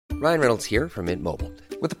Ryan Reynolds here from Mint Mobile.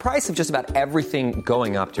 With the price of just about everything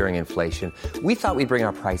going up during inflation, we thought we'd bring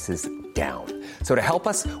our prices down. So to help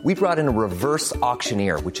us, we brought in a reverse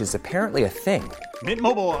auctioneer, which is apparently a thing. Mint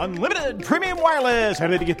Mobile Unlimited Premium Wireless. How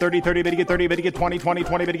to get 30, 30, bit to get 30, bit to get 20, 20,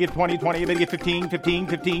 20, bit to get 20, 20, bit to get 15, 15,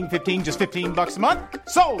 15, 15, just $15 a month?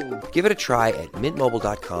 Sold! Give it a try at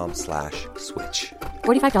mintmobile.com/switch.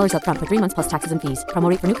 $45 up front for 3 months plus taxes and fees. Promo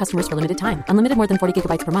rate for new customers for limited time. Unlimited more than 40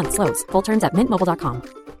 gigabytes per month. Slows full terms at mintmobile.com.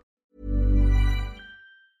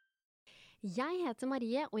 Jeg heter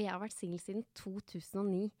Marie, og jeg har vært single siden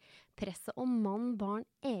 2009. Presset om mann, barn,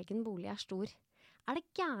 egen bolig er stor. Er det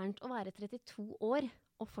gærent å være 32 år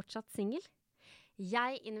og fortsatt single?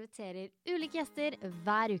 Jeg inviterer ulike gjester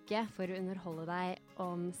hver uke for å underholde deg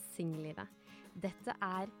om singellivet. Dette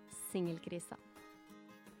er Singelkrisa.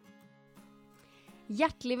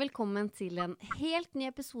 Hjertelig velkommen til en helt ny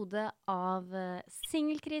episode av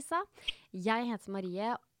Singelkrisa. Jeg heter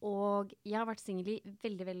Marie, og jeg har vært single i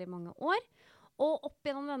veldig, veldig mange år. Og opp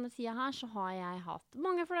gjennom denne tida her så har jeg hatt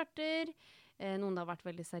mange flørter. Noen det har vært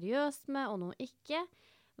veldig seriøst med, og noen ikke.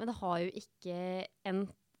 Men det har jo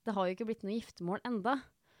ikke blitt noe giftermål enda.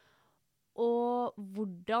 Og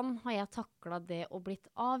hvordan har jeg taklet det å blitt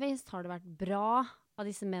avvist? Har det vært bra av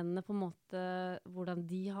disse mennene på en måte, hvordan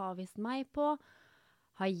de har avvist meg på?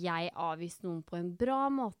 Har jeg avvist noen på en bra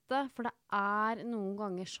måte? For det er noen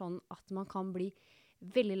ganger sånn at man kan bli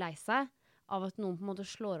veldig lei seg av at noen på en måte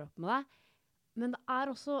slår opp med deg. Men det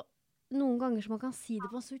er også noen ganger som man kan si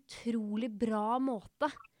det på en så utrolig bra måte.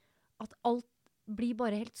 At alt blir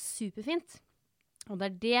bare helt superfint. Og det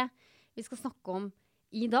er det vi skal snakke om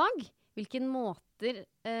i dag. Hvilken måter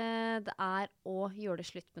det er å gjøre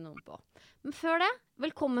det slutt med noen på. Men før det,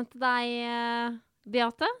 velkommen til deg,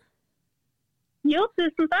 Beate. Jo,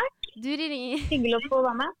 tusen takk. Hyggelig å få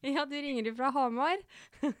være med. Ja, du ringer fra Hamar.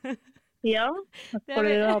 Ja, får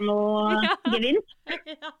du ha noe gevinst?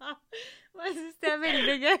 Ja, jeg synes det er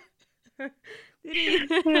veldig gøy. Du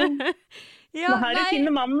ringer. Ja, det her du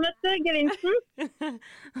finner mannen, vet du, gevinsten.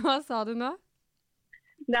 Hva sa du nå?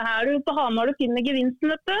 Det her du på Hamar du finner gevinsten,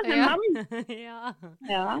 vet du, en mann.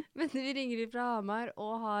 Ja. Men du ringer fra Hamar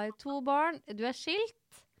og har 2 barn. Du er skilt.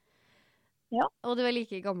 Ja. Og du er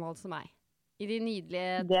like gammel som meg. I de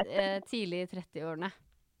nydelige tidlige 30-årene.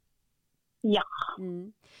 Ja.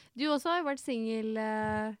 Du også har vært single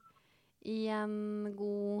i en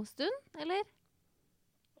god stund, eller?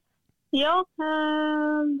 Ja,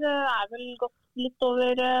 det er vel gått litt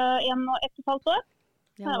over 1,5 år.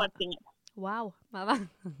 Jeg har vært single. Wow. Neida.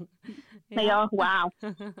 Ja, wow.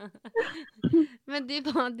 Men du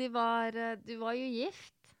var jo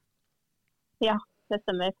gift. Ja, det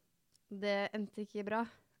stemmer. Det endte ikke bra.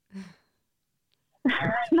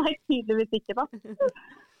 Nei, tydeligvis ikke da.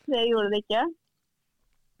 Det gjorde det ikke.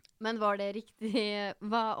 Men var det riktig,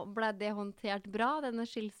 ble det håndtert bra, denne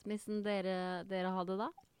skilsmissen dere hadde da?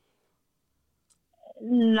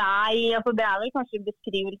 Nei, altså det er vel kanskje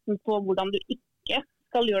beskrivelsen på hvordan du ikke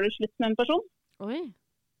skal gjøre det slutt med en person. Oi.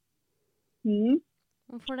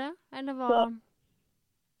 Hvorfor det? Eller hva?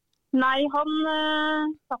 Nei, han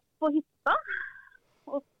satt på hytta,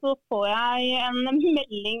 og så får jeg en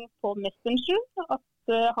melding på Messenger at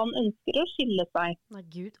han ønsker å skille seg. Nei,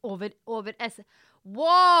 Gud, over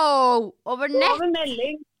wow! Over nett? Over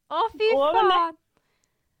melding. Å, fy faen!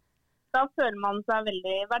 Da føler man seg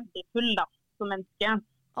veldig verdifull da, som menneske.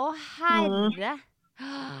 Å, herre!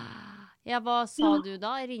 Ja, hva sa du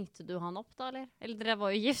da? Ringte du han opp da, eller? Eller dere var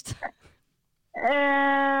jo gift?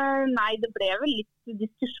 Nei, det ble vel litt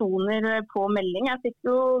diskusjoner på melding. Jeg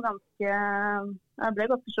ble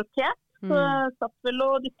ganske sjokkert, så jeg satt vel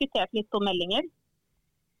og diskuterte litt på meldinger.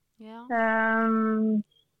 Ja.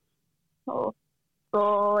 Og så,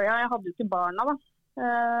 ja, jeg hadde jo ikke barna da,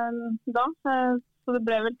 så det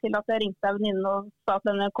ble vel til at jeg ringte en venninne og sa at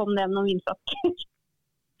denne kom ned noen vinflasker.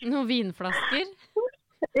 Noen vinflasker?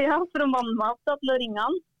 Ja, for å manne meg opp til å ringe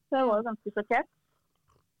han. Så jeg var jo ganske sjokkert.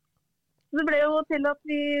 Så det ble jo til at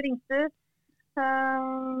vi ringte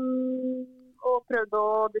og prøvde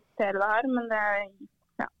å diskutere det her, men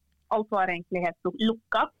alt var egentlig helt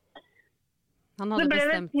lukket. Han hadde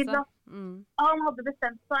bestemt seg. Han hadde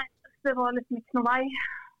bestemt seg. Det var liksom ikke noe vei.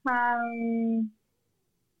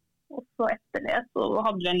 Og så etter det så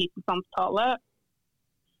hadde vi en liten samtale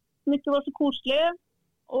som ikke var så koselig.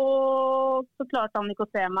 Og så klarte han ikke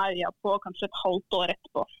å se meg i øya på kanskje et halvt år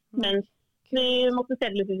etterpå. Mens vi måtte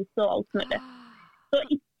selge hus og alt mulig. Så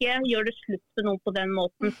ikke gjør det slutt med noen på den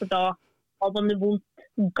måten, for da har man det vondt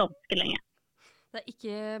ganske lenge. Det er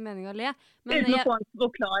ikke meningen å le. Men uten å få en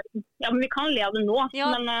forklaring. Ja, men vi kan le av det nå,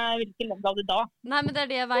 men jeg vil ikke le av det da. Nei, men det er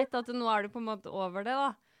det jeg vet, at nå er det på en måte over det da.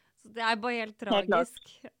 Så det er bare helt tragisk.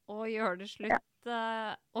 og gjøre det slutt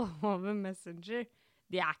over Messenger,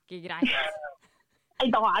 det er ikke greit. Nei,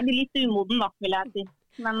 da er du litt umoden da, vil jeg si.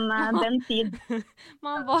 Men den tid.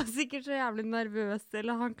 Man var sikkert så jævlig nervøs,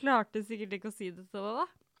 eller han klarte sikkert ikke å si det til deg da.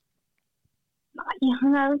 Nei,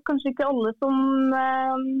 det er kanskje ikke alle som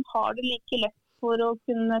har det like lett for å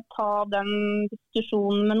kunne ta den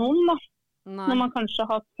diskusjonen med noen da. Nei. Når man kanskje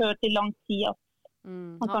har hørt i lang tid at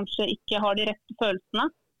man kanskje ikke har de rette følelsene.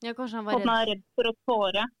 Ja, kanskje han var redd. At man er redd for å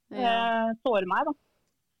såre meg da.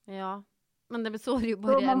 Ja, men det sårer jo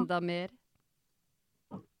bare enda mer.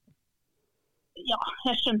 Ja,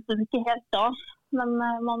 jeg skjønte det ikke helt da. Men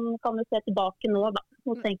man kan jo se tilbake nå da.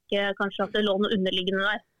 Og tenke kanskje at det lå noe underliggende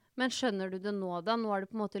der. Men skjønner du det nå da? Nå er du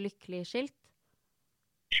på en måte lykkelig skilt?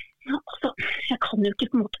 Altså, jeg kan jo ikke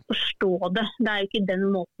på en måte forstå det. Det er jo ikke den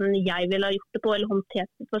måten jeg ville ha gjort det på, eller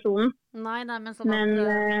håndtert situasjonen. Nei, men sånn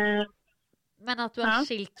men at du er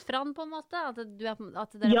skilt fra den på en måte? At dere er på en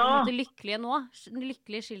måte lykkelige nå?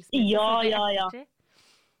 Lykkelige skilsmisse? Ja.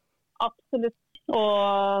 Absolutt.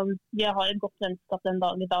 Og vi har et godt vennskap den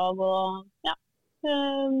dag i dag, og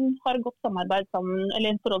har et godt samarbeid sammen,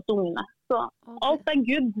 eller i forhold til ungene. Så alt er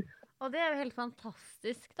good. Og det er jo helt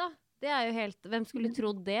fantastisk da. Det er jo helt, hvem skulle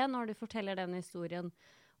trodd det når du forteller den historien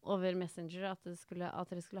over Messenger, at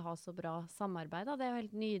dere skulle ha så bra samarbeid da? Det er jo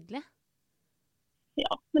helt nydelig.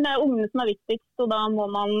 Ja, men det er ungene som er viktigst, og da må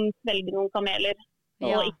man velge noen kameler.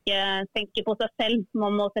 Og ikke tenke på seg selv.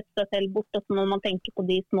 Man må sette seg selv bort, og så må man tenke på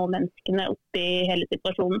de små menneskene oppi hele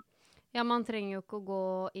situasjonen. Ja, man trenger jo ikke å gå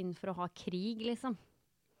inn for å ha krig, liksom.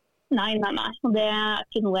 Nei. Og det er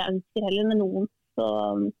ikke noe jeg ønsker heller med noen. Så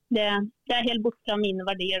det er helt bort fra mine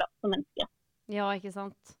verdier da, som menneske. Ja, ikke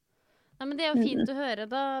sant? Nei, men det er jo fint å høre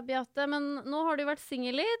da, Beate. Men nå har du vært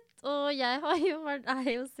single litt, og jeg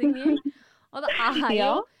er jo single. Og det er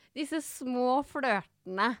jo disse små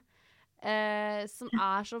flørtene som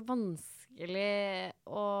er så vanskelig.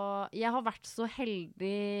 Og jeg har vært så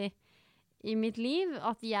heldig i mitt liv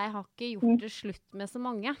at jeg har ikke gjort det slutt med så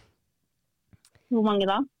mange. Hvor mange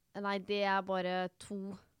da? Nei, det er bare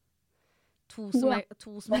to som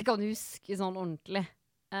jeg kan huske sånn ordentlig.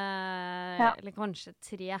 Eller kanskje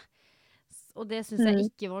 3. Og det synes jeg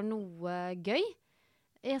ikke var noe gøy.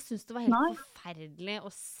 Jeg synes det var helt forferdelig å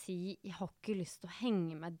si jeg har ikke lyst til å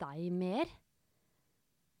henge med deg mer.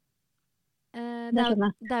 Det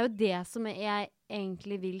er jo det som jeg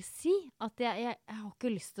egentlig vil si. At jeg har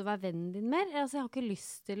ikke lyst til å være vennen din mer. Altså, jeg har ikke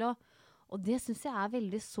lyst til å... Og det synes jeg er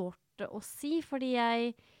veldig sårt å si, fordi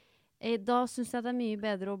da synes jeg det er mye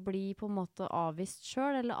bedre å bli på en måte avvist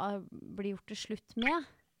selv, eller bli gjort det slutt med.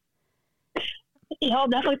 Ja,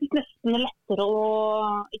 det er faktisk nesten lettere å,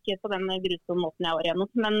 ikke på den grusomme måten jeg var igjennom,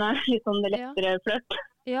 men litt sånn lettere flørt.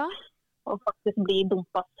 Ja. Og faktisk bli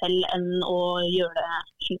dumpet selv enn å gjøre det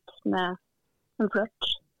slutt med en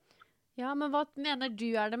flørt. Ja, men hva mener du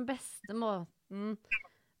er den beste måten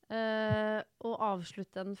å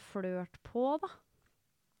avslutte en flørt på, da?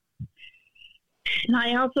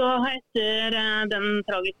 Nei, altså etter den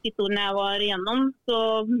tragiske historien jeg var igjennom, så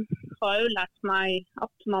har jeg jo lært meg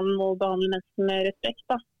at man må behandle mennesker med respekt,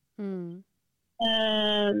 da.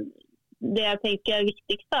 Det jeg tenker er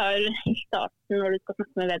viktigst er i starten når du skal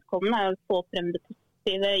snakke med vedkommende, er å få frem det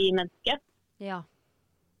positive i mennesket. Ja.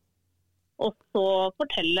 Og så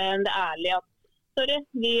fortelle det ærlige at, sorry,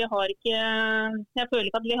 vi har ikke, jeg føler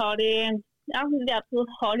ikke at vi har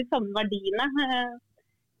de samme verdiene.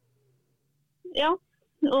 Ja,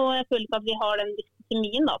 og jeg føler ikke at vi har den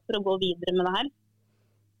kjemien da, for å gå videre med det her.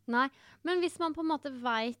 Nei, men hvis man på en måte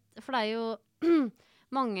vet, for det er jo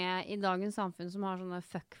mange i dagens samfunn som har sånne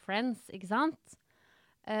fuck friends, ikke sant?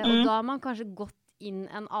 Og da har man kanskje gått inn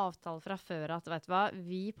en avtale fra før at, vet du hva,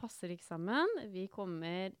 vi passer ikke sammen, vi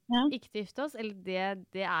kommer ikke til å gifte oss, eller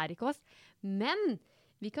det er ikke oss, men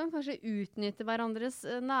vi kan kanskje utnytte hverandres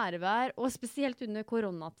nærvær, og spesielt under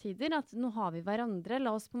koronatider, at nå har vi hverandre,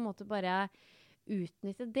 la oss på en måte bare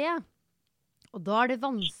utnytte det. Og da er det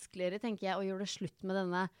vanskeligere, tenker jeg, å gjøre det slutt med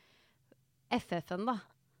denne FF-en da.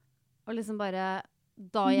 Og liksom bare,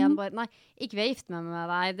 da igjen bare, nei, ikke vil jeg gifte meg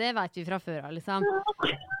med deg, det vet vi fra før av, liksom.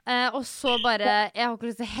 Og så bare, jeg har ikke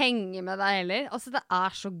lyst til å henge med deg heller. Altså, det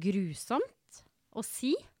er så grusomt å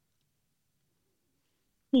si.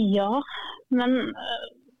 Ja, men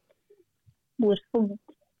hvorfor...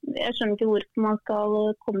 Jeg skjønner ikke hvorfor man skal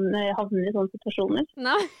havne i sånne situasjoner.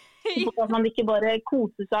 Nei. At man ikke bare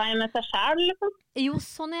koser seg med seg selv, liksom. Jo,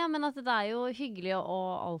 sånn men at det er jo hyggelig å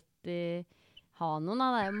alltid ha noen. Da.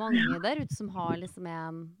 Det er jo mange der ute som har liksom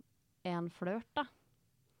en flørt, da.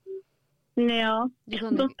 Ja, jeg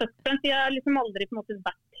har liksom aldri på en måte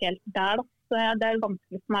vært helt der, da. Så det er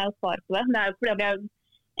vanskelig for meg å svare på det. Det er jo fordi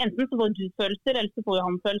jeg enten så får du følelser, eller så får jo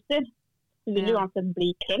han følelser. Så vil det uansett bli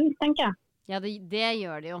krøll, tenker jeg. Ja, det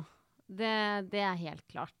gjør det jo. Det helt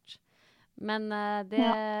klart. Men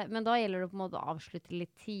da gjelder det på en måte å avslutte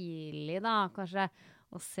litt tidlig, da, kanskje,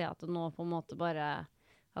 og se at du nå på en måte bare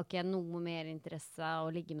har ikke noe mer interesse å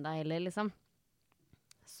ligge med deg heller, liksom.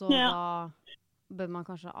 Så da bør man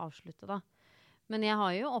kanskje avslutte, da. Men jeg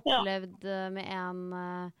har jo opplevd med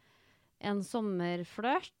en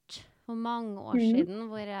sommerflørt for mange år siden,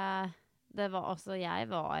 hvor jeg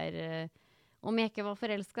var, om jeg ikke var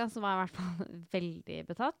forelsket, så var jeg i hvert fall veldig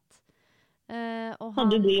betatt. Og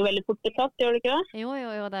du blir jo veldig fort betatt, gjør du ikke det? Jo,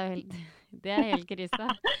 det er helt krise.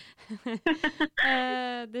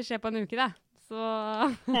 Det skjer på en uke, det. Så,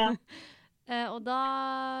 og da,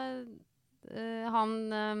 han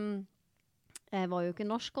var jo ikke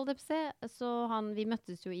norsk, holdt jeg på å si, så vi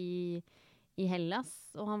møttes jo i Hellas,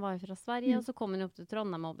 og han var jo fra Sverige, og så kom han opp til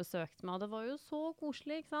Trondheim og besøkte meg, og det var jo så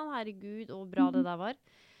koselig, ikke sant? Herregud, og bra det der var.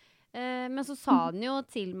 Men så sa han jo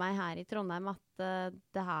til meg her i Trondheim at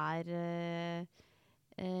det her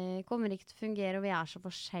kommer ikke til å fungere, og vi er så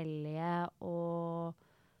forskjellige, og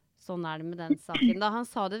sånn er det med den saken. Da han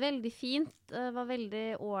sa det veldig fint, var veldig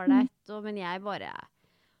ålreit, men jeg bare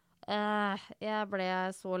jeg ble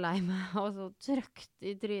så lei meg og så trøkt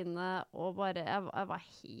i trynet, og bare jeg var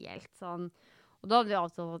helt sånn. Og da hadde vi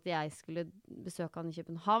avtalt at jeg skulle besøke han i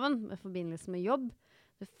København i forbindelse med jobb.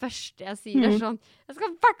 Det første jeg sier sånn, jeg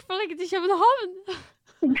skal i hvert fall ikke til København!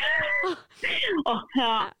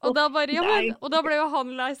 Og da bare, og da ble jo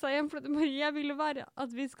han lei seg igjen, for jeg ville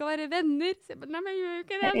at vi skal være venner. Så jeg bare, nei, men jeg gjør jo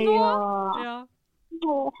ikke det nå!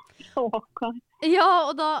 Ja,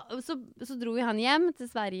 og da så dro han hjem til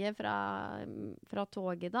Sverige fra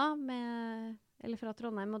toget da, eller fra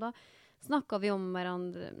Trondheim, og da snakket vi om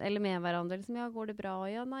hverandre, eller med hverandre, liksom, ja, går det bra?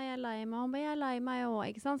 Ja, nei, jeg er lei meg. Han bare, jeg er lei meg også,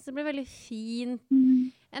 ikke sant? Så det ble veldig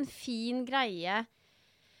en fin greie.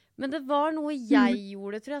 Men det var noe jeg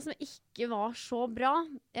gjorde, tror jeg, som ikke var så bra.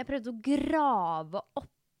 Jeg prøvde å grave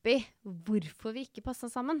oppi hvorfor vi ikke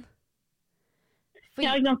passet sammen.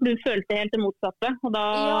 Ja, for du følte helt det motsatte, og da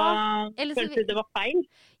følte du det var feil.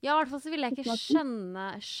 Ja, i hvert fall så ville jeg ikke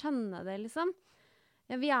skjønne det, liksom.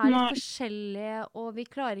 Ja, vi er litt forskjellige, og vi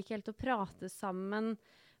klarer ikke helt å prate sammen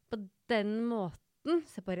på den måten.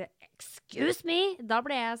 Så jeg bare, excuse me! Da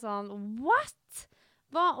ble jeg sånn, what?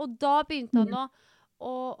 Hva? Og da begynte han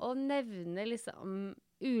å nevne liksom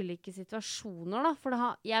ulike situasjoner, da. For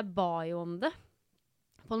jeg ba jo om det,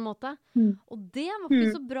 på en måte. Og det var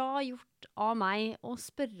ikke så bra gjort av meg å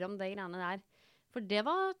spørre om det greiene der. For det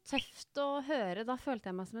var tøft å høre. Da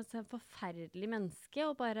følte jeg meg som et forferdelig menneske,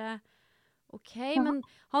 og bare... Ok, men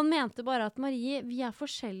han mente bare at Marie, vi er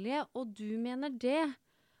forskjellige, og du mener det,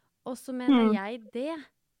 og så mener jeg det.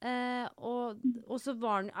 Og så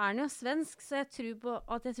er han jo svensk, så jeg tror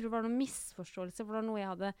det var noen misforståelse, for det var noe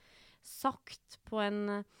jeg hadde sagt på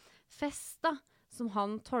en fest da, som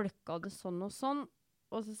han tolket det sånn og sånn,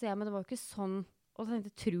 og så sier jeg, men det var jo ikke sånn, og så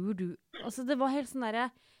tenkte jeg, tror du? Altså det var helt sånn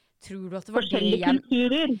der, tror du at det var det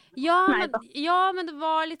kulturer? Ja, men det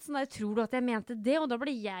var litt sånn der, tror du at jeg mente det? Og da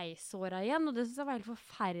ble jeg såret igjen, og det synes jeg var helt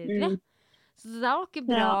forferdelig. Så det var ikke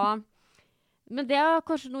bra. Ja. Men det er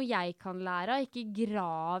kanskje noe jeg kan lære, ikke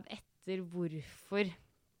grav etter hvorfor gjør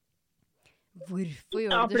du det slutt?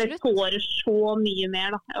 Ja, for det tårer så mye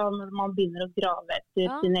mer da, når man begynner å grave etter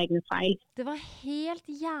sin egen feil. Det var helt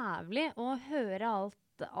jævlig å høre alt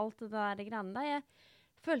det der greiene der. Jeg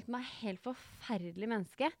følte meg helt forferdelig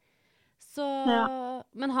menneske. Så,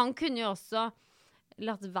 men han kunne jo også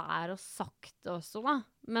latt være og sagt det også da.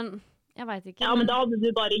 Men jeg vet ikke. Ja, men da hadde du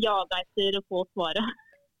bare jaget etter å få svaret.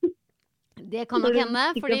 Det kan nok hende,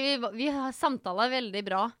 fordi vi har samtalet veldig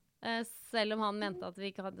bra. Selv om han mente at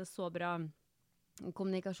vi ikke hadde så bra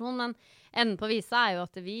kommunikasjon. Men enden på visa er jo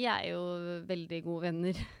at vi er jo veldig gode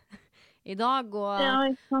venner i dag.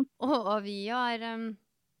 Og vi har...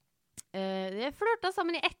 jeg flørtet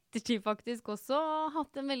sammen i ettertid faktisk også, og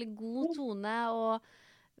hatt en veldig god tone,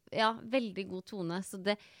 veldig god tone, så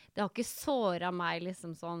det har ikke såret meg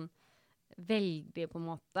liksom sånn veldig på en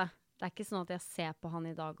måte. Det er ikke sånn at jeg ser på han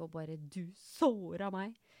i dag og bare, du såret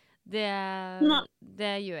meg.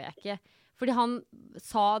 Det gjør jeg ikke. Fordi han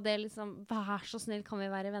sa det liksom, vær så snill, kan vi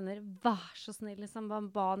være venner? Vær så snill, liksom.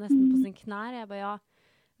 Han ba nesten på sin knær. Jeg bare, ja,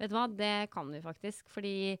 vet du hva, det kan vi faktisk.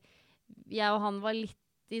 Fordi jeg og han var litt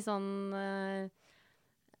i sånn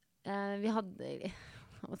vi hadde,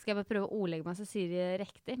 skal jeg bare prøve å ordlegge meg så sier det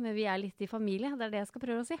riktig, men vi er litt i familie, det er det jeg skal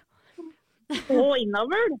prøve å si.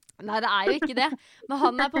 Innavl? Nei, det er jo ikke det, men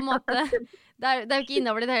han er på en måte det er jo ikke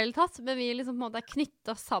innavl i det hele tatt, men vi liksom på en måte er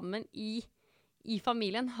knyttet sammen i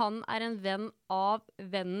familien. Han er en venn av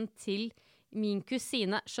vennen til min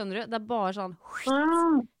kusine, skjønner du? Det bare sånn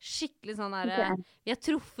skikkelig sånn der, vi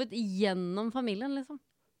truffet gjennom familien, liksom.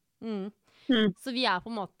 Så vi på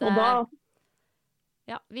en måte... Og da...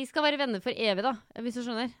 Ja, vi skal være venner for evig da, hvis du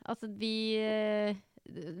skjønner. Altså,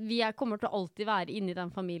 vi kommer til å alltid være inne i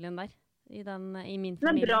den familien der. I min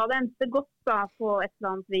familie. Det bra, det endte godt da, på et eller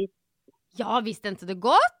annet vis. Ja, visst endte det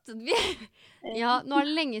godt. Ja, nå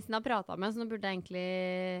det lenge siden jeg har pratet med, så nå burde jeg egentlig...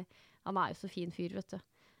 Han jo så fin fyr, vet du.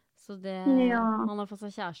 Så han har fått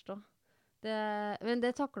seg kjæreste også. Men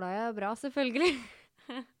det taklet jeg bra, selvfølgelig.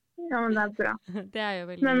 Ja, men det bra. Det jo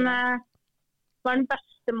veldig bra. Men hva den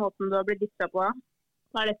beste måten du har blitt dyttet på?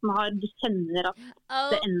 Hva det som du kjenner at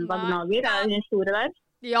det enda gnager? Det en historie der?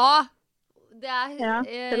 Ja, det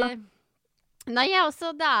nei, jeg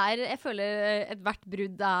også, jeg føler et hvert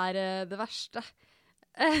brudd det verste.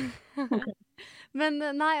 Men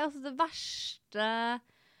nei, altså det verste,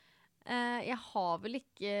 jeg har vel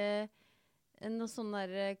ikke noe sånn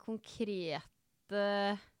der konkrete,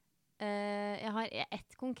 jeg har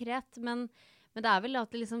ett konkret, men det vel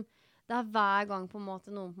at det liksom, det hver gang på en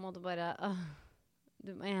måte noen på en måte bare,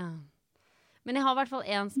 Men jeg har i hvert fall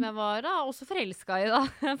en som jeg var da, også forelsket i da,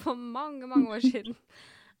 for mange år siden.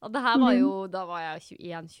 Og det her var jo, da var jeg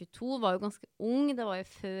 21-22, var jo ganske ung, det var jo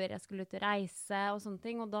før jeg skulle ut og reise og sånne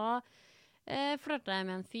ting, og da flørtet jeg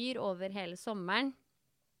med en fyr over hele sommeren,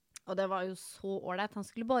 og det var jo så ordentlig. Han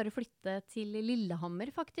skulle bare flytte til Lillehammer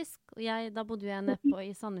faktisk, og da bodde jeg nede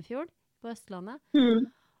i Sandefjord, på Østlandet.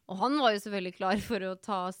 Og han var jo selvfølgelig klar for å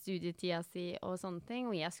ta studietida si og sånne ting,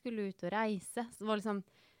 og jeg skulle ut og reise, så det var liksom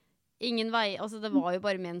ingen vei, altså det var jo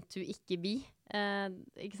bare ment to ikke bi,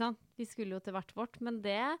 ikke sant? Vi skulle jo til hvert vårt, men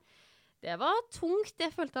det var tungt.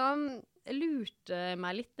 Jeg følte han lurte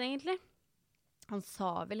meg litt, egentlig. Han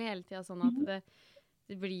sa vel hele tiden sånn at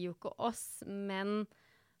det blir jo ikke oss, men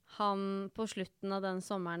han på slutten av den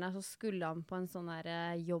sommeren så skulle han på en sånn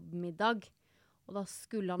her jobbmiddag, og da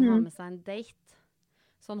skulle han ha med seg en date.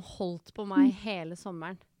 Så han holdt på meg hele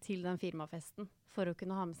sommeren til den firmafesten for å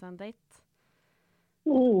kunne ha med seg en date.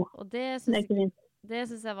 Og det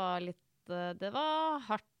synes jeg var litt, det var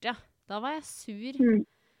hardt, ja. Da var jeg sur.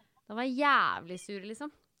 Da var jeg jævlig sur,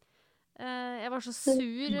 liksom. Jeg var så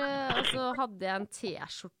sur, og så hadde jeg en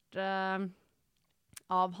t-skjorte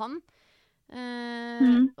av han.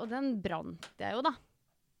 Og den brant jeg jo, da.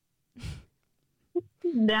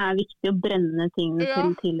 Det viktig å brenne tingene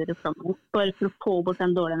til tidligere fremover, bare for å få bort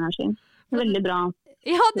den dårlige energien. Veldig bra.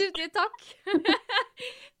 Ja, takk.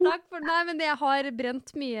 Takk for det. Men jeg har brent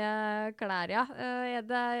mye klær, ja. Jeg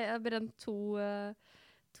har brent to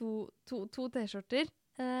t-skjorter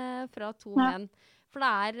fra 2 menn. For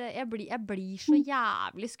jeg blir så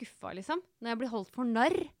jævlig skuffet, liksom, når jeg blir holdt for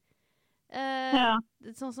narr.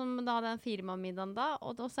 Sånn som da den firmamiddagen da,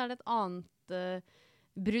 og så det et annet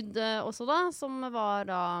brudd også da, som var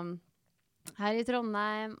da her i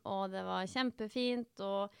Trondheim, og det var kjempefint,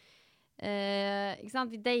 og ikke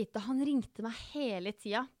sant, vi datet, han ringte meg hele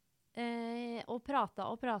tiden, og pratet,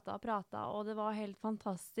 og det var helt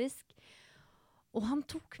fantastisk. Og han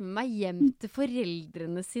tok med meg hjem til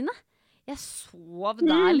foreldrene sine. Jeg sov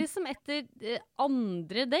der liksom etter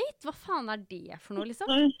andre date. Hva faen det for noe liksom?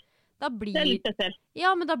 Da blir, det litt spesielt.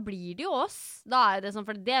 Ja, men da blir det jo oss. Da det sånn,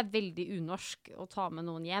 for det veldig unorsk å ta med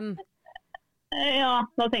noen hjem. Ja,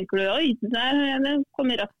 da tenker du, oi, det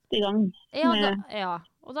kommer raskt i gang. Ja,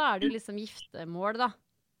 og da det jo liksom giftemål, da.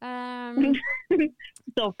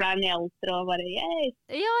 Stå for deg en hjelper og bare, yay!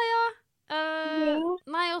 Ja.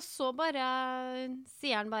 Nei, og så bare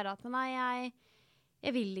sier han bare at nei,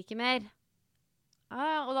 jeg vil ikke mer.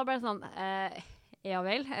 Og da ble det sånn, ja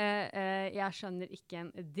vel, jeg skjønner ikke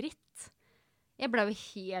en dritt. Jeg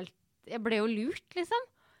ble jo lurt, liksom.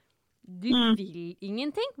 Du vil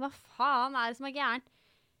ingenting? Hva faen det som gærent?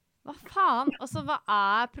 Hva faen? Altså,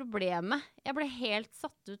 hva problemet? Jeg ble helt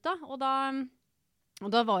satt ut da, og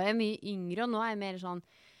da var jeg mye yngre, og nå jeg mer sånn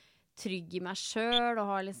trygg i meg selv, og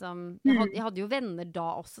har liksom, jeg hadde jo venner da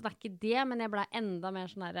også, det ikke det, men jeg ble enda mer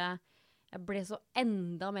sånn der, jeg ble så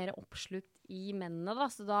enda mer oppslukt i mennene da,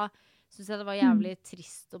 så da synes jeg det var jævlig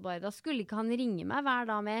trist, og bare, da skulle ikke han ringe meg hver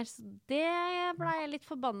dag mer, så det ble jeg litt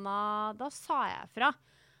forbannet, da sa jeg fra,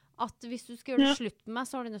 at hvis du skal gjøre det slutt med meg,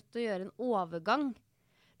 så har du nødt til å gjøre en overgang.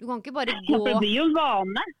 Du kan ikke bare gå... Det blir jo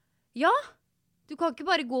vane. Ja, du kan ikke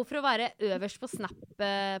bare gå for å være øverst på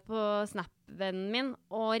Snap-vennen min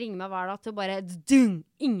og ringe meg hver dag til å bare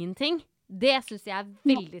ingenting. Det synes jeg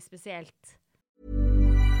veldig spesielt.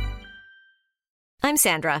 I'm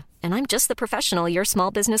Sandra, and I'm just the professional your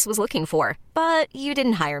small business was looking for. But you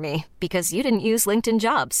didn't hire me because you didn't use LinkedIn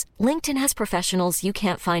Jobs. LinkedIn has professionals you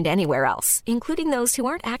can't find anywhere else, including those who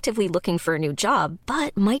aren't actively looking for a new job,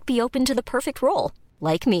 but might be open to the perfect role,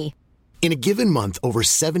 like me. In a given month, over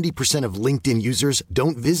 70% of LinkedIn users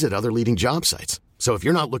don't visit other leading job sites. So if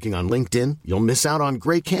you're not looking on LinkedIn, you'll miss out on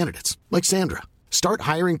great candidates, like Sandra. Start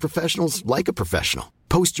hiring professionals like a professional.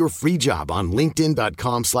 Post your free job on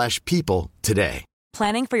linkedin.com/people today.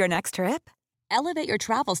 Planning for your next trip? Elevate your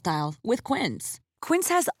travel style with Quince. Quince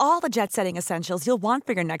has all the jet-setting essentials you'll want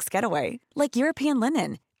for your next getaway, like European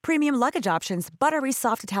linen, premium luggage options, buttery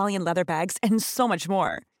soft Italian leather bags, and so much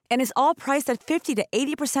more. And is all priced at 50 to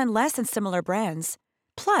 80% less than similar brands.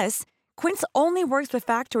 Plus, Quince only works with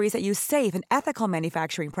factories that use safe and ethical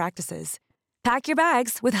manufacturing practices. Pack your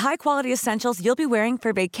bags with high-quality essentials you'll be wearing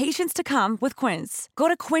for vacations to come with Quince. Go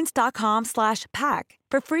to quince.com/pack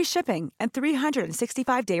for free shipping and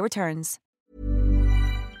 365-day returns.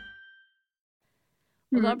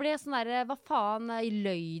 Og da blir jeg sånn der, hva faen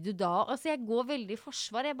løy du da? Altså jeg går veldig i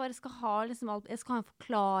forsvar, jeg bare skal ha liksom alt, jeg skal ha en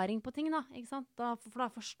forklaring på ting da, ikke sant? For da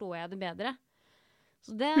forstår jeg det bedre.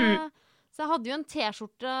 Så jeg hadde jo en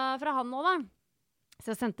t-skjorte fra han nå da.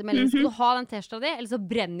 Så jeg sendte melding, skal du ha den t-skjorta di, eller så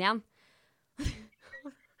brenner jeg den.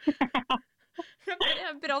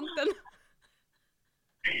 Jeg brant den.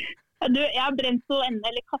 Jeg har brent så enda,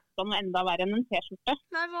 eller kastet noe enda verre enn en t-skjorte.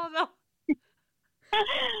 Nei, hva da?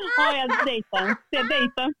 Og jeg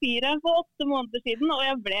datet en fyr for 8 måneder siden, og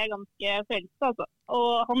jeg ble ganske forelsket, altså.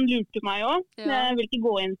 Og han lurte meg også. Ja. Jeg vil ikke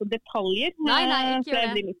gå inn på detaljer. Nei, ikke så jeg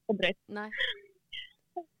gjør blir litt for drøyt. Nei.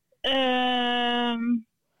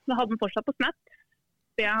 Jeg hadde den fortsatt på Snap,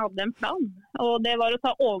 så jeg hadde en plan. Og det var å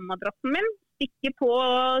ta overmadrassen min, stikke på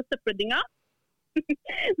søppeldynga.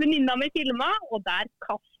 Venninna mi filmet, og der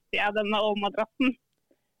kastet jeg denne overmadrassen.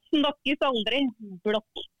 Snakkes aldri.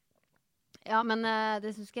 Blokk. Ja, men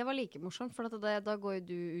det synes ikke jeg var like morsomt, for da går jo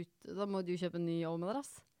du ut, da må du kjøpe en ny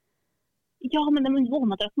overmadrass. Ja, men den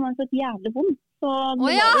overmadrassen var så jævlig vond, så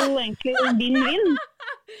det var jo egentlig vinn-vinn.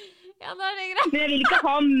 Ja, da det greit. Men jeg vil ikke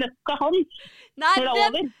ha møkka hans når det er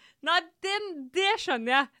over. Nei, det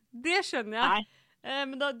skjønner jeg. Det skjønner jeg. Nei.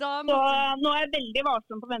 Men da så nå er jeg veldig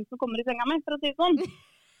varsom på hvem som kommer i senga mi, for å si det sånn.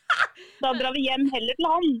 Da drar vi hjem heller til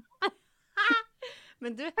han.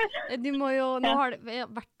 Men du må jo, nå har det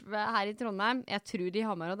vært her i Trondheim, jeg tror i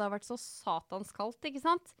Hamar, og det har vært så satans kaldt, ikke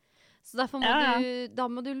sant? Så derfor da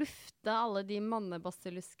må du lufte alle de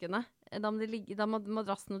mannebasseluskene. Da må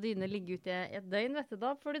madrassen og dynene ligge ute i et døgn, vet du,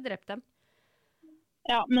 da får du drept dem.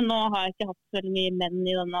 Ja, men nå har jeg ikke hatt veldig mye menn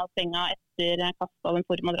i denne senga etter jeg kastet den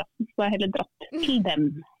forrige madrassen, så jeg har heller dratt til dem.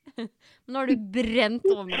 Men når du brent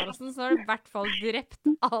over madrassen, så har du i hvert fall drept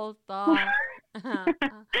alt av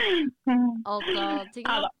ting.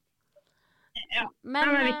 Ja, men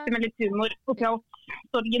det er viktig med litt humor oppi alt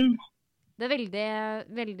sorgen. Det er veldig,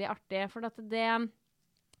 veldig artig, for at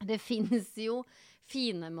det finnes jo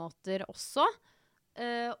fine måter også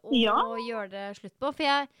å gjøre det slutt på. For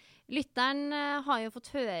lytteren har jo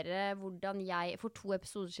fått høre hvordan for 2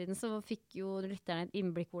 episoder siden så fikk jo lytteren et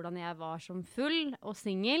innblikk hvordan jeg var som full og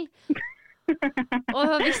single.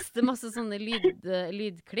 Og visste masse sånne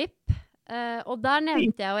lydklipp. Og der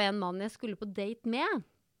nevnte jeg jo en mann jeg skulle på date med.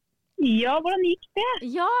 Ja, hvordan gikk det?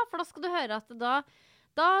 Ja, for da skal du høre at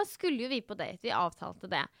da skulle jo vi på date, vi avtalte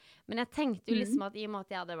det. Men jeg tenkte jo liksom at i og med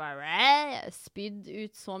at jeg hadde bare spydd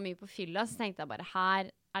ut så mye på fylla, så tenkte jeg bare her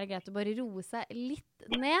er det greit å bare roe seg litt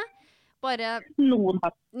ned. Bare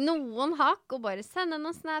noen hakk, og bare sende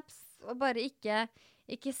noen snaps, og bare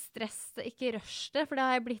ikke stress det, ikke rush det, for det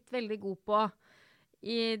har jeg blitt veldig god på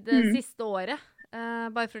i det siste året.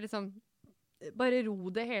 Bare for å liksom, bare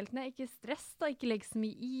ro det helt ned, ikke stress da, ikke legge så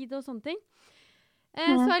mye i det og sånne ting.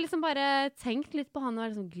 Så har jeg liksom bare tenkt litt på han og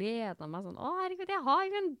liksom gledet meg sånn, herregud, jeg har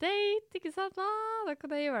jo en date, ikke sant? Da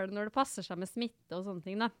kan jeg gjøre det når det passer seg med smitte og sånne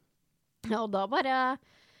ting da. Og da bare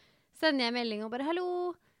sender jeg melding og bare,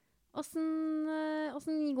 hallo,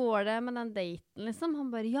 hvordan går det med den daten liksom?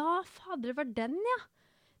 Han bare, ja, fader, det var den, ja.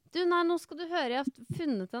 Du, nei, nå skal du høre, jeg har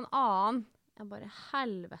funnet en annen. Jeg bare,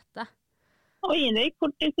 helvete. Oi, det gikk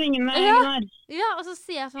fort i svingene. Ja, og så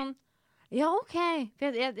sier jeg sånn, ja, ok.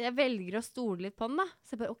 For jeg velger å stole litt på den da.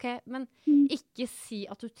 Så jeg bare, ok, men ikke si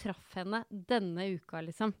at du traff henne denne uka,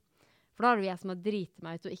 liksom. For da har det jo jeg som har dritet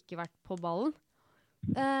meg ut og ikke vært på ballen.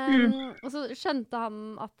 Og så skjønte han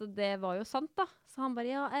at det var jo sant da. Så han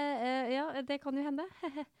bare, ja, det kan jo hende.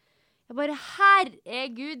 Jeg bare,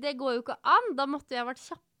 herregud, det går jo ikke an. Da måtte jeg vært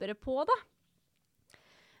kjappere på da.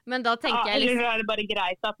 Men da tenker jeg liksom... Eller er det bare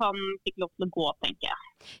greit at han fikk lov til å gå, tenker jeg.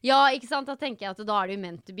 Ja, ikke sant? Da tenker jeg at da er det jo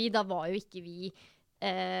meant to be. Da var jo ikke vi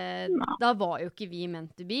Da var jo ikke vi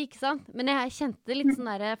meant to be, ikke sant? Men jeg kjente litt sånn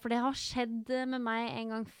der, for det har skjedd med meg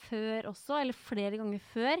en gang før også, eller flere ganger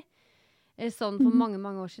før, sånn for mange,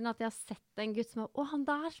 mange år siden, at jeg har sett en gutt som han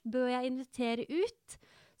der bør jeg invitere ut.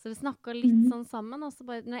 Så vi snakket litt sånn sammen, og så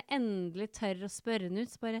bare, når jeg endelig tør å spørre den ut,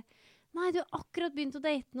 så bare, nei, du har akkurat begynt å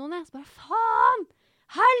date noen, jeg. Så bare, faen!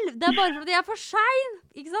 Det er bare fordi jeg er for sein,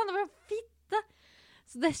 ikke sant? Det er bare fitte.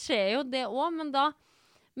 Så det skjer jo det også,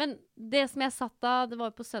 men det som jeg satt da, det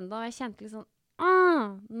var på søndag, og jeg kjente litt sånn,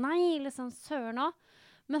 nei, litt sånn søren også.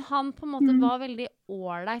 Men han på en måte var veldig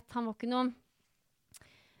ålreit. Han var ikke noen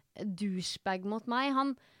douchebag mot meg.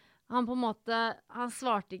 Han på en måte, han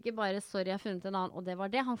svarte ikke bare, sorry, jeg har funnet en annen, og det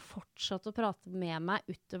var det. Han fortsatte å prate med meg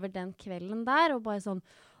utover den kvelden der, og bare sånn,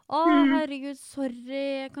 herregud,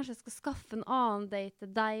 sorry, kanskje jeg skal skaffe en annen date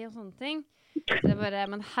til deg, og sånne ting. Så jeg bare,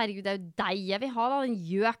 men herregud, det er jo deg jeg vil ha da, den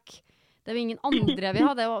gjøk. Det er jo ingen andre jeg vil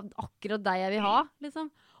ha, det er jo akkurat deg jeg vil ha, liksom.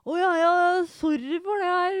 Ja, sorry for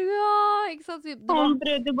det her, ja, ikke sant? Han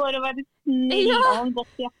prøvde bare å være snill, og han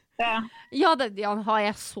godt hjerte. Ja,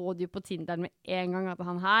 jeg så det jo på Tinderen med en gang, at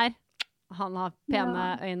han har pene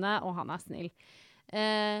øyne, og han er snill.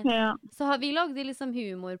 Så vi lagde liksom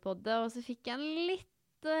humor på det, og så fikk jeg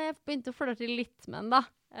begynte å flørte litt med den da,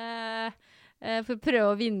 for å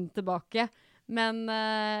prøve å vinne tilbake. Men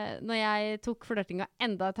når jeg tok flørtinga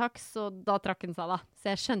enda et hakk, så da trakk han seg da.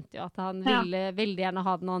 Så jeg skjønte jo at han ville veldig gjerne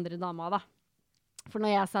ha den andre dama da. For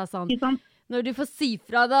når jeg sa sånn, når du får si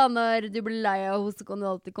fra da, når du blir lei av henne, så kan du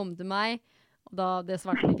alltid komme til meg. Og det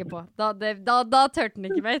svarte han ikke på. Da tørte han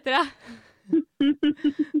ikke mer, tror jeg.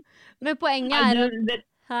 Men poenget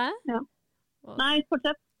Hæ? Ja. Nei,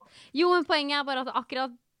 fortsett. Jo, men poenget bare at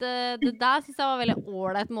akkurat det der synes jeg var veldig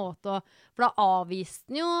ålreit måte, for da avviste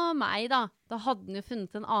han jo meg da. Da hadde han jo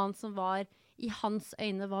funnet en annen som var, i hans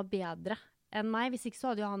øyne var bedre enn meg. Hvis ikke så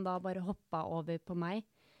hadde jo han da bare hoppet over på meg,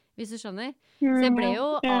 hvis du skjønner. Så jeg ble jo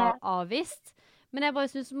avvist. Men jeg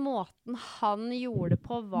bare synes måten han gjorde det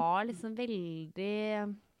på var liksom veldig,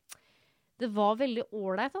 det var veldig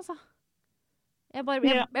ålreit altså. Jeg ble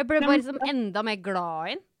bare liksom enda mer glad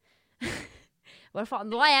i den.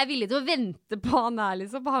 Nå er jeg villig til å vente på han her,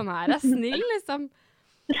 liksom. Han her er snill, liksom.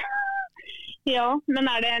 Ja, men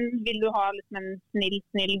vil du ha liksom en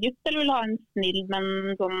snill gutt, eller vil du ha en snill, men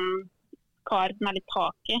sånn kar som er litt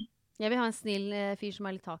taky? Jeg vil ha en snill fyr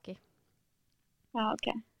som er litt taky. Ja, ok.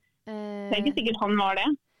 Det er ikke sikkert han var det.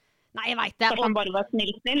 Nei, jeg vet det. Kanskje han bare var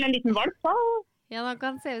snill, en liten valp, da? Ja, han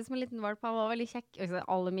kan se ut som en liten valp. Han var veldig kjekk.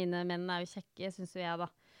 Alle mine menn er jo kjekke, synes jo jeg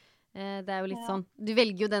da. Det er jo litt sånn, du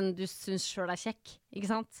velger jo den du synes selv er kjekk, ikke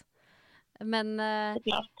sant? Men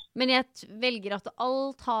jeg velger at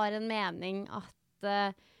alt har en mening, at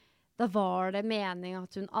da var det mening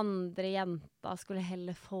at hun andre jenta skulle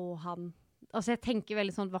heller få han. Altså jeg tenker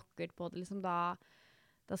veldig sånn vakkert på det, liksom da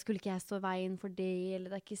skulle ikke jeg stå i veien for det, eller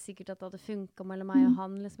det er ikke sikkert at det hadde funket mellom meg og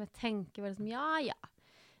han, liksom jeg tenker veldig sånn, ja.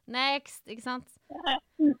 Next, ikke sant?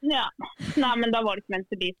 Ja. Nei, men da var det ikke ment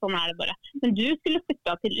til å bli, sånn er det bare. Men du skulle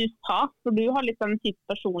flytte til USA, for du har litt den type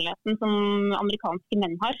personligheten som amerikanske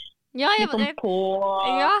menn har. Ja, du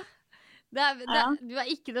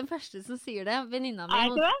er ikke den første som sier det. Venninna mi. Er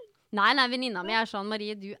ikke det? Nei, venninna mi er sånn,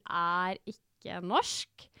 Marie, du er ikke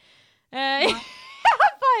norsk.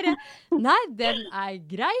 Bare, nei, den er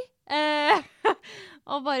grei.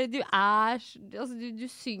 Og bare du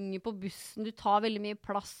synger på bussen, du tar veldig mye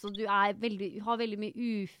plass, og du har veldig mye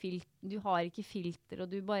du har ikke filter, og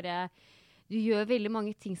du gjør veldig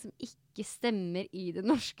mange ting som ikke stemmer i det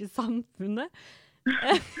norske samfunnet.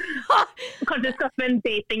 Kanskje skaffe en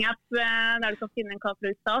dating-app der du kan finne en kar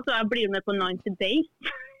fra USA, så jeg blir med på 90 Days.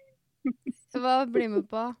 Hva blir med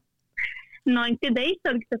på? 90 Days,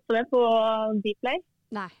 har du ikke sett på det på Dplay?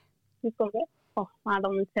 Nei. Du skal det? Nei, da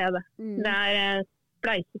må du se det. Det er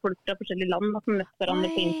spleise folk fra forskjellige land som møter hverandre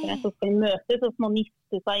på internett, så skal de møtes, og så må de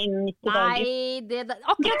gifte seg innen 90 dager.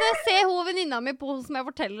 Akkurat det ser hun venninna mi på som jeg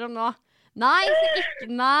forteller om nå. Nei,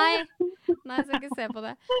 jeg skal ikke se på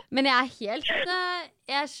det. Men jeg er helt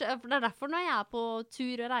for det er derfor når jeg er på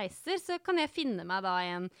tur og reiser, så kan jeg finne meg da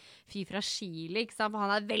en fyr fra Chile, ikke sant? For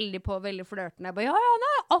han er veldig flørtende. Jeg bare, ja, han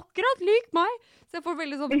er akkurat lik meg. Så jeg får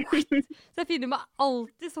veldig sånn så jeg finner meg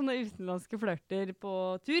alltid sånne utenlandske flørter på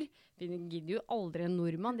tur. Jeg gidder jo aldri en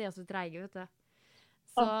nordmann, de er så treige, vet du.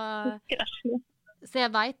 Så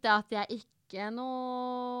jeg vet det at jeg ikke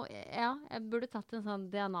noe, ja, jeg burde tatt en sånn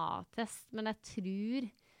DNA-test, men jeg tror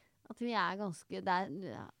at vi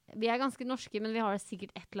er ganske norske, men vi har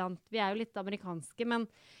sikkert et eller annet. Vi er jo litt amerikanske, men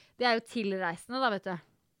det er jo tilreisende da, vet du.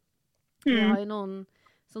 Vi har jo noen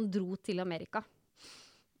som dro til Amerika.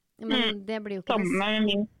 Men det blir jo ikke samme med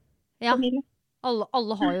min familie.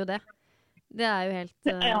 Alle har jo det. Det jo helt...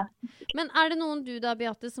 Men det noen du da,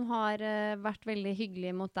 Beate, som har vært veldig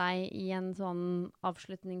hyggelig mot deg i en sånn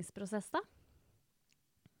avslutningsprosess da?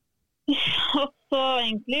 Så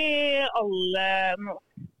egentlig alle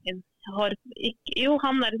har ikke... Jo,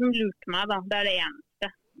 han som lurte meg da, det det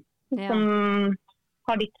eneste som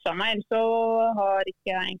har ditchet meg, ellers så har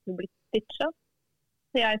ikke jeg egentlig blitt ditchet.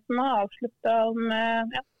 Det jeg som har avsluttet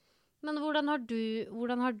med... Men hvordan har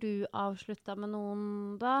du avsluttet med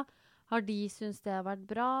noen da? Har de syntes det har vært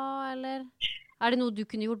bra, eller? Det noe du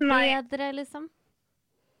kunne gjort bedre, liksom?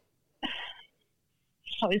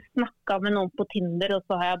 Jeg har jo snakket med noen på Tinder, og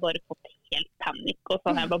så har jeg bare fått helt panikk, og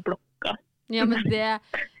så har jeg bare blokket. Ja, men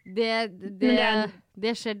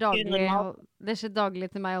det skjer daglig. Det skjer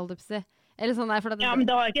daglig til meg, holdt jeg på å si. Eller sånn, ja, men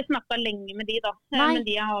da har jeg ikke snakket lenge med de da. Med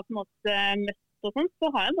de jeg har på en måte møtt og sånt, så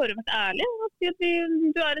har jeg bare vært ærlig og si at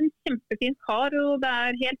du en kjempefin kar, og det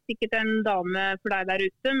helt sikkert en dame for deg der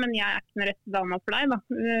ute, men jeg ikke den rette dama for deg da.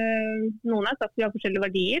 Noen har sagt at vi har forskjellige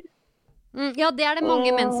verdier. Ja, det det mange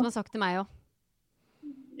menn som har sagt til meg også.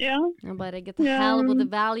 Ja. Jeg bare, get the hell with the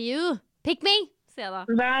value. Pick me, sier jeg da.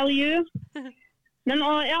 Value. Men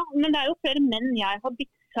det jo flere menn jeg har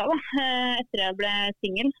byttet da, etter jeg ble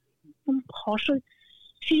single. De har så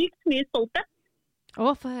sykt mye stolthet.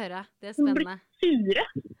 Få høre. Det spennende. De blir sure.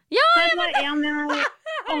 Ja! Det var en...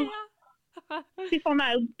 Fy faen, det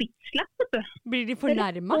jo bitch-slapp, vet du. Blir de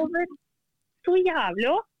fornærmet? Så jævlig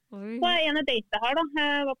også. Så en jeg datet her da.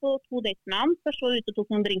 Jeg var på 2 dater med han. Først var vi ute og tok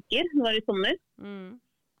noen drinker. Det var i sommer.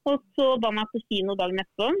 Og så ba meg på kino dagen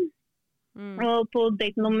etterpå. Og på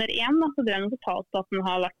date nummer 1 da, så drev han og fortalte at han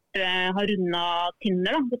har rundet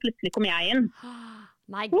Tinder da. Så plutselig kom jeg inn.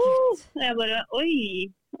 Nei, Gud. Jeg bare, oi.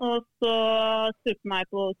 Og så spurte meg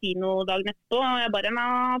på kino dagen etterpå, og jeg bare,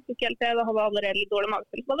 tok helt det, da hadde jeg allerede litt dårlig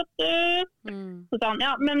magefølelse, vet du. Så sa han,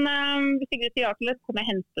 ja, men hvis ikke du sier ja til det, så kommer jeg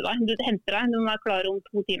hente deg. Du henter deg, du må være klar om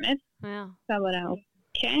 2 timer. Ja. Så jeg bare,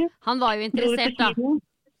 ok. Han var jo interessert da.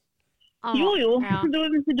 Jo,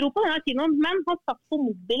 vi dro på denne kinoen, men han satt på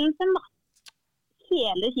mobilen sin da.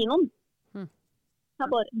 Hele kinoen.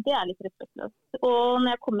 Bare, det litt respektløst. Og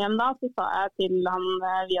når jeg kom hjem da, så sa jeg til han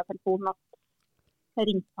via telefonen at jeg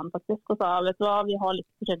ringte han faktisk og sa, vet du hva, vi har litt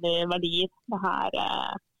forskjellige verdier. Det her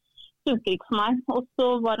funker ikke for meg. Og så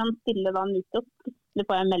var han stille da en uke, og plutselig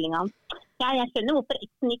får jeg en melding av han. Ja, jeg skjønner hvorfor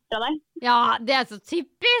eksen gikk fra deg. Ja, det så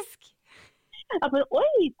typisk! Jeg bare,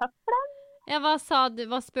 oi, takk for det. Ja, hva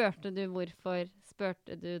spurte du, hvorfor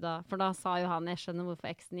spurte du da? For da sa jo han, jeg skjønner hvorfor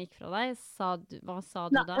eksen gikk fra deg. Hva sa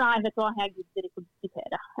du da? Nei, vet du hva, jeg gidder ikke å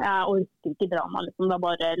diskutere. Jeg orker ikke drama, liksom. Da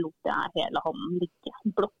bare lot jeg hele hånden ligge.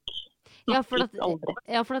 Blokk. Ja,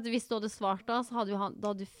 for at hvis du hadde svart da, så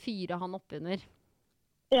hadde du fyret han opp under.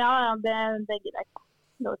 Ja, det gidder jeg ikke.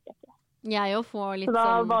 Det orker jeg ikke. Jeg jo får litt så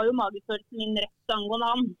da var jo magefølelsen min rett angående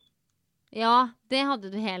han. Ja, det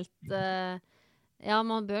hadde du helt... Ja,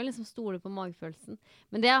 man bør liksom stole på magefølelsen.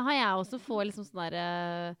 Men det har jeg også fått liksom sånn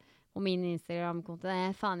der på min Instagram-konto.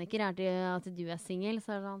 Det faen ikke rart at du single.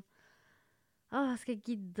 Så det sånn, skal jeg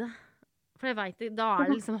gidde? For jeg vet det, da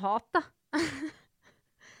det liksom hat da.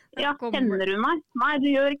 Ja, kjenner du meg? Nei,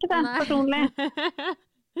 du gjør ikke det, personlig.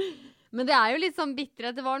 Men det jo litt sånn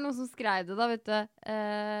bitterhet. Det var noen som skrev det da, vet du.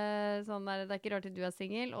 Sånn der, det ikke rart at du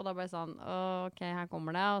single. Og da ble jeg sånn, ok, her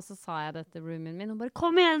kommer det. Og så sa jeg det til roomien min. Og bare,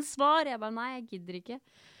 kom igjen, svar! Jeg bare, nei, jeg gidder ikke.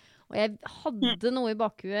 Og jeg hadde noe i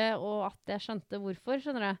bakhuet, og at jeg skjønte hvorfor,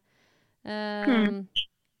 skjønner du.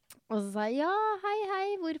 Og så sa jeg, ja, hei,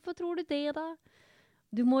 hvorfor tror du det da?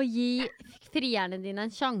 Du må gi frierne dine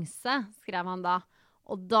en sjanse, skrev han da.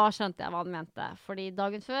 Og da skjønte jeg hva han mente. Fordi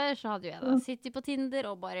dagen før så hadde jeg da sittet på Tinder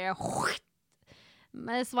og bare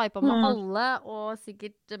sveipet med alle og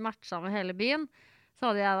sikkert matchet med hele byen. Så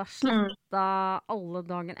hadde jeg da slettet alle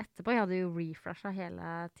dagen etterpå. Jeg hadde jo refreshet hele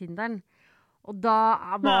Tinderen. Og da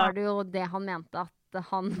var det jo det han mente, at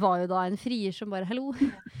han var jo da en frier som bare, hallo,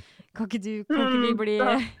 kan ikke vi bli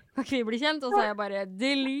kjent? Og så har jeg bare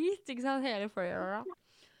delete, ikke sant, hele frieren.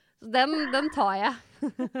 Så den tar jeg.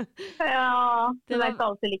 Ja, det ikke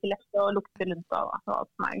alltid like lett å lukte rundt av hva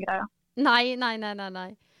som greia.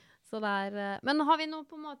 Nei. Så men har vi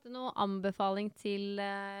på en måte noe anbefaling til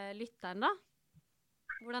lytteren da?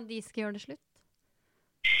 Hvordan de skal gjøre det slutt?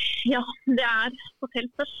 Ja, det fortell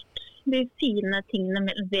først de fine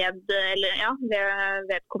tingene ved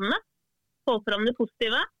vedkommende. Få fram det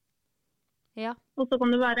positive. Ja. Og så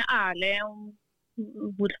kan du være ærlig om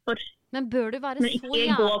hvorfor. Men bør du være så ærlig? Men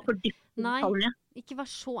ikke gå for dypt. Nei, ikke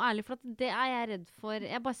være så ærlig, for det jeg redd for.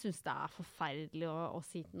 Jeg bare synes det forferdelig å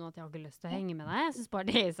si til noen at jeg har ikke lyst til å henge med deg. Jeg synes bare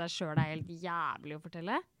det i seg selv helt jævlig å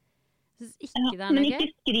fortelle. Jeg synes ikke det noe gøy. Men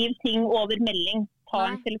ikke skriv ting over melding. ta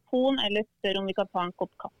en telefon eller spørre om vi kan ta en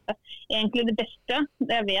kopp kaffe. Egentlig det beste,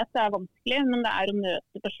 jeg vet det vanskelig, men det å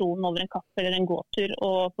møte personen over en kaffe eller en gåtur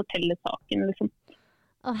og fortelle saken, liksom.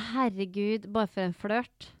 Å, herregud, bare for en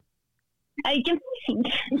flørt. Ikke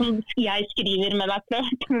som jeg skriver med deg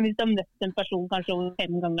flørt, men hvis du har møtt en person kanskje over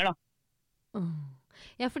 5 ganger, da.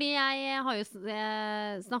 Ja, fordi jeg har jo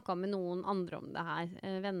snakket med noen andre om det her,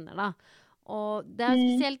 venner da. Og det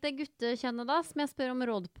spesielt det guttekjønnet da, som jeg spør om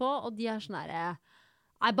råd på, og de sånn her,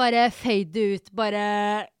 nei, bare fade ut,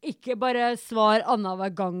 ikke bare svar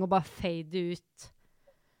annenhver gang og bare fade ut.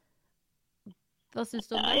 Hva synes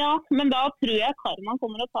du om det? Ja, men da tror jeg karmaen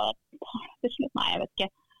kommer og tar til slutt. Nei, jeg vet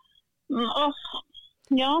ikke.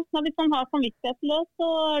 Ja, hvis man har samvittighetsløs, så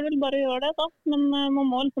det vel bare å gjøre det da. Men man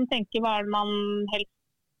må liksom tenke hva det man helst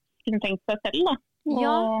kunne tenkt seg selv da.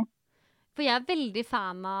 Ja, for jeg veldig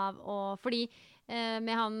fan av, fordi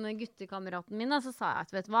med han guttekameraten min da, så sa jeg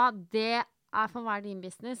at vet du hva, det for å være din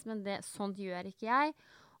business, men sånt gjør ikke jeg.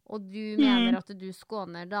 Og du mener at du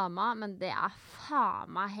skåner dama, men det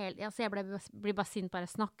faen meg helt... Altså jeg blir bare sint bare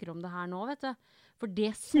jeg snakker om det her nå, vet du. For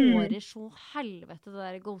det sårer så helvete det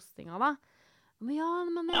der ghostinga da. Men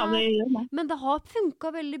det har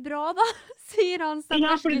funket veldig bra da, sier han.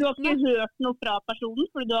 Ja, fordi du har ikke hørt noe fra personen,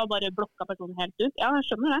 fordi du har bare blokket personen helt ut. Ja, jeg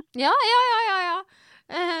skjønner det. Ja.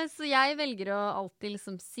 Så jeg velger å alltid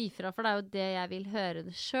liksom si fra, for det jo det jeg vil høre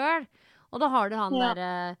det selv. Og da har du han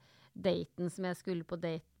der daten som jeg skulle på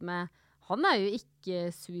date med. Han jo ikke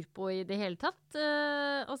sur på i det hele tatt.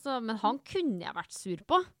 Men han kunne jeg vært sur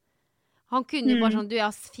på. Han kunne jo bare sånn, jeg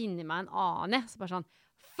har funnet meg en annen, så bare sånn,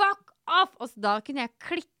 fuck off! Og så da kunne jeg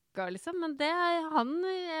klikka liksom, men han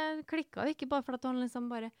klikka jo ikke bare for at han liksom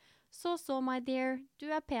bare, så my dear, du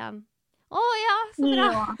pen. Ja, så bra!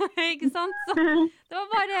 Ikke sant? Så det var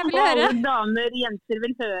bare det jeg ville høre. Alle damer, jenter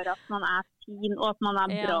vil høre at man fin, og at man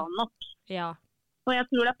bra nok. Ja. Og jeg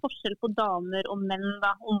tror det forskjell på damer og menn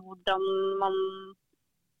da, om hvordan man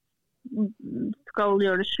skal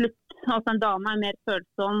gjøre det slutt. Altså en dame mer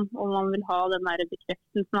følsom, og man vil ha den der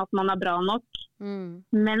bekreftelsen at man bra nok.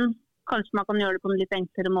 Men kanskje man kan gjøre det på en litt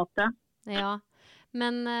enklere måte. Ja,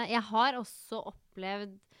 men jeg har også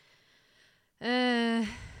opplevd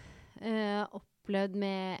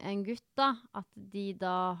med en gutt da, at de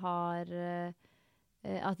da har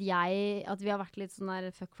at vi har vært litt sånn der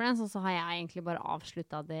fuck friends, og så har jeg egentlig bare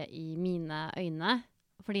avsluttet det i mine øyne,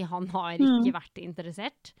 fordi han har ikke vært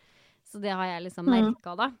interessert. Så det har jeg liksom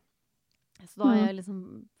merket da. Så da har jeg liksom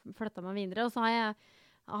flyttet meg videre, og så har jeg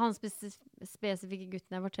han spesifikke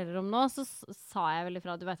gutten jeg forteller om nå, så sa jeg veldig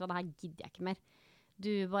fra, du vet hva, det her gidder jeg ikke mer.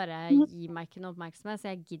 Du bare gir meg ikke noe oppmerksomhet, så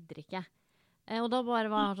jeg gidder ikke. Og da bare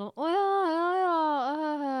var han sånn,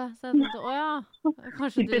 ja. Så jeg tenkte,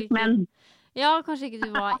 kanskje du ikke... Ja, kanskje ikke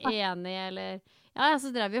du var enig, eller... Ja,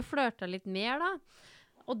 så drev vi og flørtet litt mer da.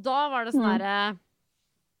 Og da var det sånn her...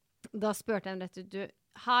 Da spurte jeg rett ut,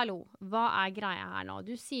 hallo, hva greia her nå?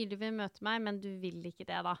 Du sier du vil møte meg, men du vil ikke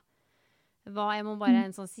det da. Jeg må bare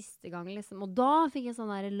en sånn siste gang liksom. Og da fikk jeg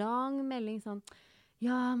sånn der lang melding sånn,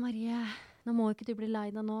 ja Marie, nå må ikke du bli lei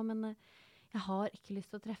deg nå, men jeg har ikke lyst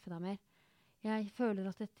til å treffe deg mer. Jeg føler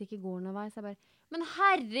at dette ikke går noen vei. Så jeg bare, men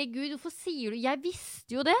herregud, hvorfor sier du? Jeg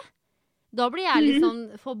visste jo det. Da blir jeg litt sånn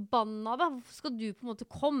forbanna da. Hvorfor skal du på en måte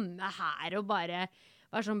komme her og bare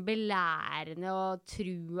være sånn belærende og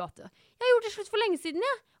tro at jeg har gjort det slutt for lenge siden,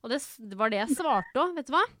 ja. Og det var det jeg svarte også, vet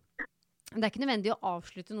du hva? Det ikke nødvendig å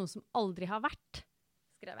avslutte noe som aldri har vært,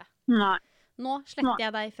 skrev jeg. Nei. Nå sletter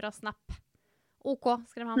jeg deg fra Snap. OK,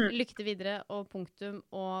 skrev han. Lykke til videre, og punktum,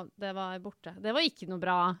 og det var borte. Det var ikke noe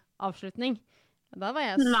bra avslutning. Da var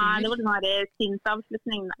jeg sur. Nei, det var bare sint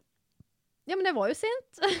avslutning. Ja, men det var jo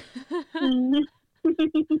sint.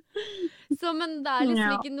 Så, men det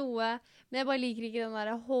liksom ikke noe... Men jeg bare liker ikke den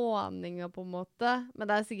der håningen på en måte. Men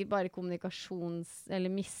det sikkert bare eller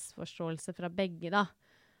misforståelse fra begge da.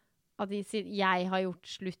 At de sier, jeg har gjort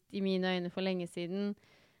slutt i mine øyne for lenge siden,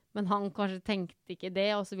 men han kanskje tenkte ikke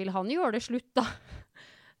det, og så ville han gjøre det slutt da.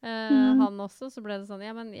 Han også, så ble det sånn,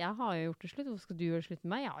 ja, men jeg har jo gjort det slutt, hvorfor skal du gjøre det slutt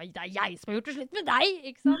med meg? Ja, det jeg som har gjort det slutt med deg,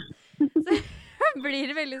 ikke sant? Så blir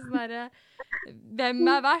det veldig sånn der, hvem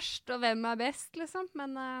verst, og hvem best, liksom,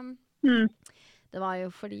 men det var jo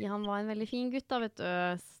fordi han var en veldig fin gutt da, vet du,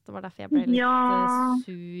 det var derfor jeg ble litt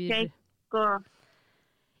sur. Kjekk og...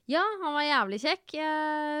 Ja, han var jævlig kjekk,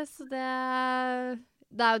 så det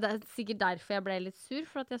jo sikkert derfor jeg ble litt sur,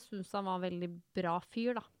 for at jeg synes han var en veldig bra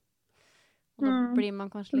fyr da. Og da blir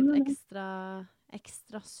man kanskje litt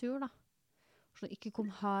ekstra sur da. Så ikke kom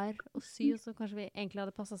her og sy, og så kanskje vi egentlig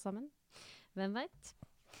hadde passet sammen. Hvem vet?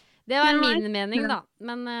 Det var min mening da,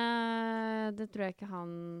 men det tror jeg ikke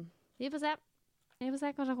han... Vi får se,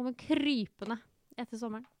 kanskje han kommer krypende etter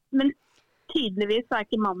sommeren. Men tydeligvis er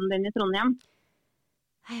ikke mannen din I Trondheim.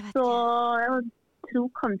 Jeg vet Så ikke. jeg tror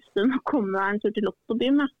kanskje du må komme deg en tur til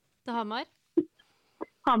Lottobyen. Ja. Til Hamar?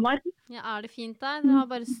 Hamar. Ja, er det fint der? Dere har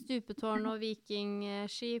bare stupetårn og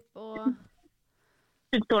vikingskip og...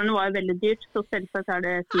 Stupetårnet var jo veldig dyrt, så selvsagt er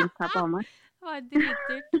det fint her på Hamar. Det var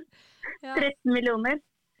dritdyrt. Ja. 13 millioner.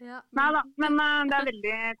 Ja. Neida, men det er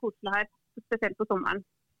veldig koselig her, spesielt på sommeren.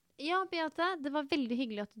 Ja, Beate, det var veldig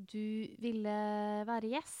hyggelig at du ville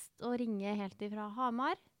være gjest og ringe helt ifra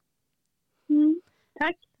Hamar.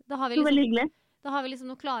 Takk, Da har vi det var veldig hyggelig. Da har vi liksom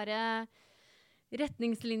noen klare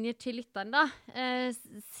retningslinjer til lytteren da.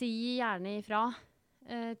 Si gjerne ifra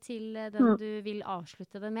til den du vil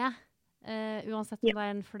avslutte det med. Uansett om det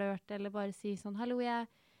er en flørt, eller bare si sånn, hallo,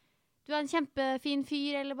 du er en kjempefin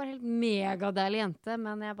fyr, eller bare helt megadeilig jente,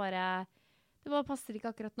 men det bare passer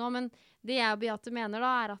ikke akkurat nå. Men det jeg og Beate mener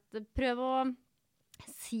da, er at prøv å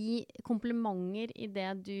si komplimenter I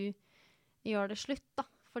det du gjør det slutt da.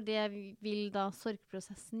 For det vil da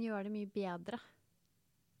sorgprosessen gjøre det mye bedre.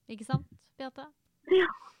 Ikke sant, Beate? Ja,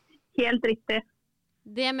 helt riktig.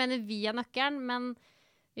 Det mener vi nøkkelen, men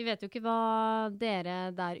vi vet jo ikke hva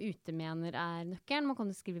dere der ute mener nøkkelen. Man kan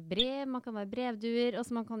jo skrive brev, man kan være brevduer, og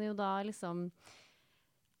så man kan jo da liksom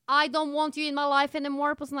I don't want you in my life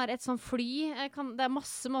anymore på sånn et sånn fly. Det er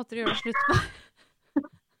masse måter å gjøre det slutt på.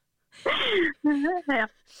 Ja.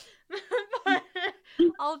 Bare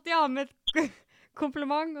alltid ha med et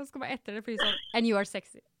kompliment, og så skal man etter det fly sånn, and you are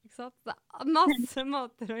sexy. Ikke sant? Det er masse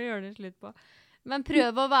måter å gjøre det slutt på. Men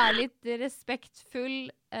prøv å være litt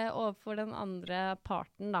respektfull overfor den andre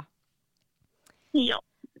parten, da. Ja,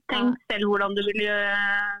 tenk selv hvordan du vil gjøre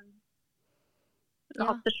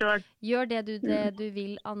hatt det selv. Gjør det du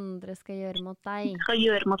vil andre skal gjøre mot deg. Skal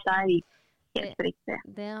gjøre mot deg. Helt riktig.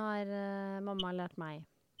 Det har mamma lært meg.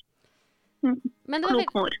 Men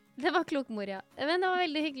klok mor. Det var klok mor, ja. Men det var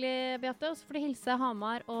veldig hyggelig, Beate. Og så får du hilse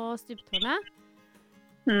Hamar og Stupetårnet.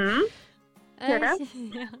 Ja.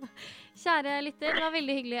 Kjære lytter, det var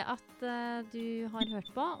veldig hyggelig at du har hørt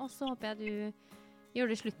på. Og så håper jeg du gjør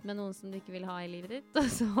det slutt med noen som du ikke vil ha I livet ditt. Og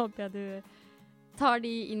så håper jeg du tar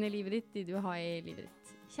de inn I livet ditt, de du har I livet ditt.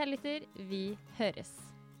 Kjære lytter, vi høres.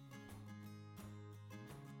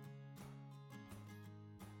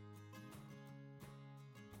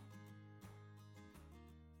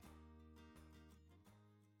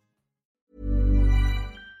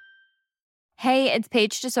 Hey, it's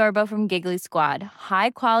Paige DeSorbo from Giggly Squad.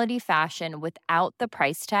 High quality fashion without the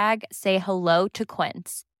price tag. Say hello to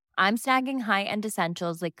Quince. I'm snagging high-end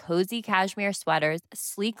essentials like cozy cashmere sweaters,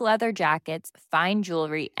 sleek leather jackets, fine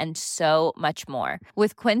jewelry, and so much more.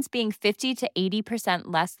 With Quince being 50 to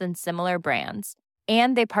 80% less than similar brands.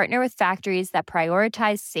 And they partner with factories that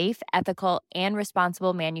prioritize safe, ethical, and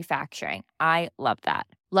responsible manufacturing. I love that.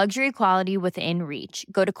 Luxury quality within reach.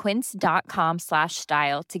 Go to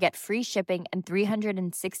quince.com/style to get free shipping and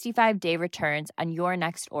 365-day returns on your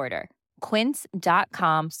next order.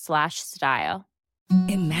 Quince.com/style.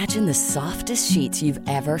 Imagine the softest sheets you've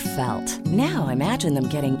ever felt. Now imagine them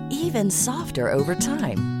getting even softer over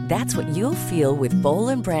time. That's what you'll feel with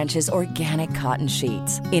Boll & Branch's organic cotton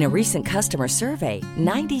sheets. In a recent customer survey,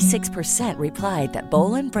 96% replied that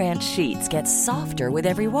Boll & Branch sheets get softer with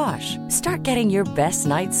every wash. Start getting your best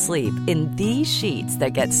night's sleep in these sheets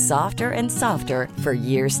that get softer and softer for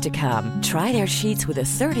years to come. Try their sheets with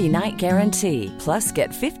a 30-night guarantee. Plus, get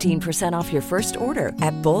 15% off your first order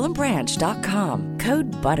at bollandbranch.com.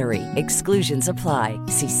 Code BUTTERY. Exclusions apply.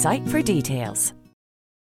 See site for details.